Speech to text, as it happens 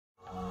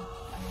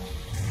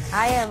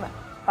I am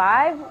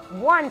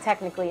 5'1"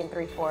 technically in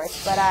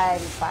 3/4, but I'm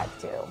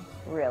 5'2",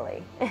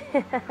 really.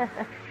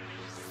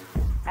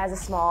 As a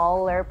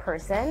smaller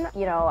person,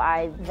 you know,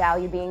 I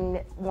value being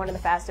one of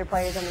the faster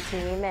players on the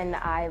team, and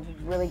I have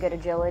really good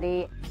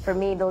agility. For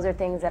me, those are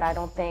things that I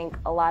don't think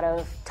a lot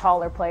of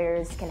taller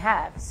players can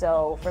have.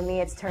 So for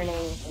me, it's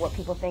turning what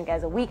people think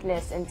as a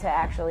weakness into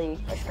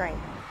actually a strength.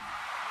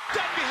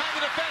 Dunn behind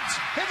the defense,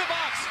 in the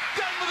box,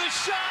 Dunn with a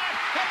shot,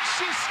 and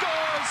she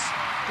scores!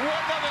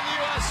 1-0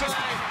 USA.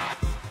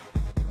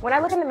 When I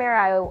look in the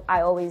mirror,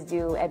 I always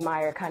do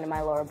admire kind of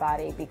my lower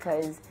body,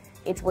 because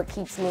it's what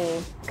keeps me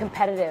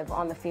competitive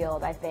on the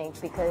field, I think,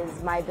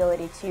 because my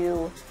ability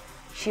to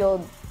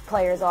shield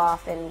players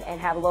off and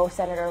have low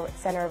center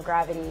of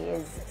gravity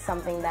is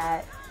something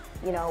that,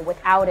 you know,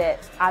 without it,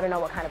 I don't know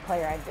what kind of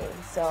player I'd be.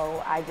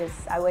 So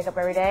I wake up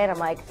every day and I'm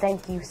like,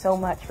 thank you so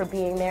much for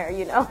being there,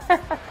 you know.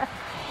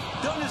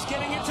 Dunn is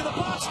getting into the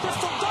box.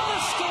 Crystal Dunn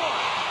score.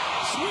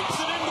 Sweeps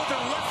it in with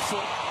her left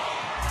foot.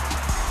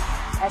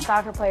 As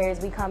soccer players,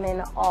 we come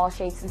in all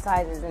shapes and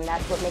sizes, and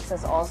that's what makes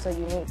us all so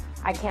unique.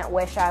 I can't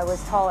wish I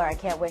was taller. I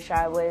can't wish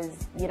I was,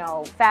 you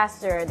know,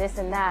 faster, this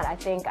and that. I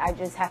think I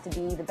just have to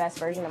be the best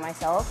version of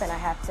myself, and I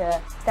have to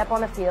step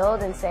on the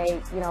field and say,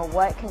 you know,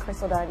 what can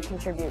Crystal Dunn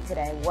contribute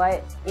today?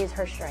 What is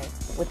her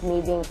strength? With me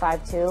being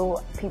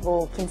 5'2",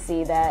 people can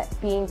see that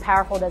being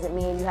powerful doesn't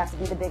mean you have to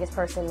be the biggest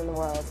person in the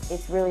world.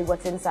 It's really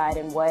what's inside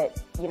and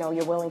what, you know,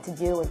 you're willing to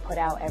do and put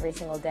out every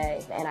single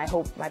day. And I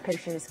hope my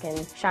pictures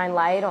can shine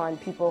light on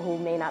people who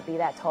may not be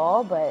that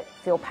tall, but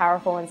feel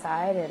powerful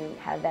inside and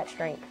have that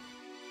strength.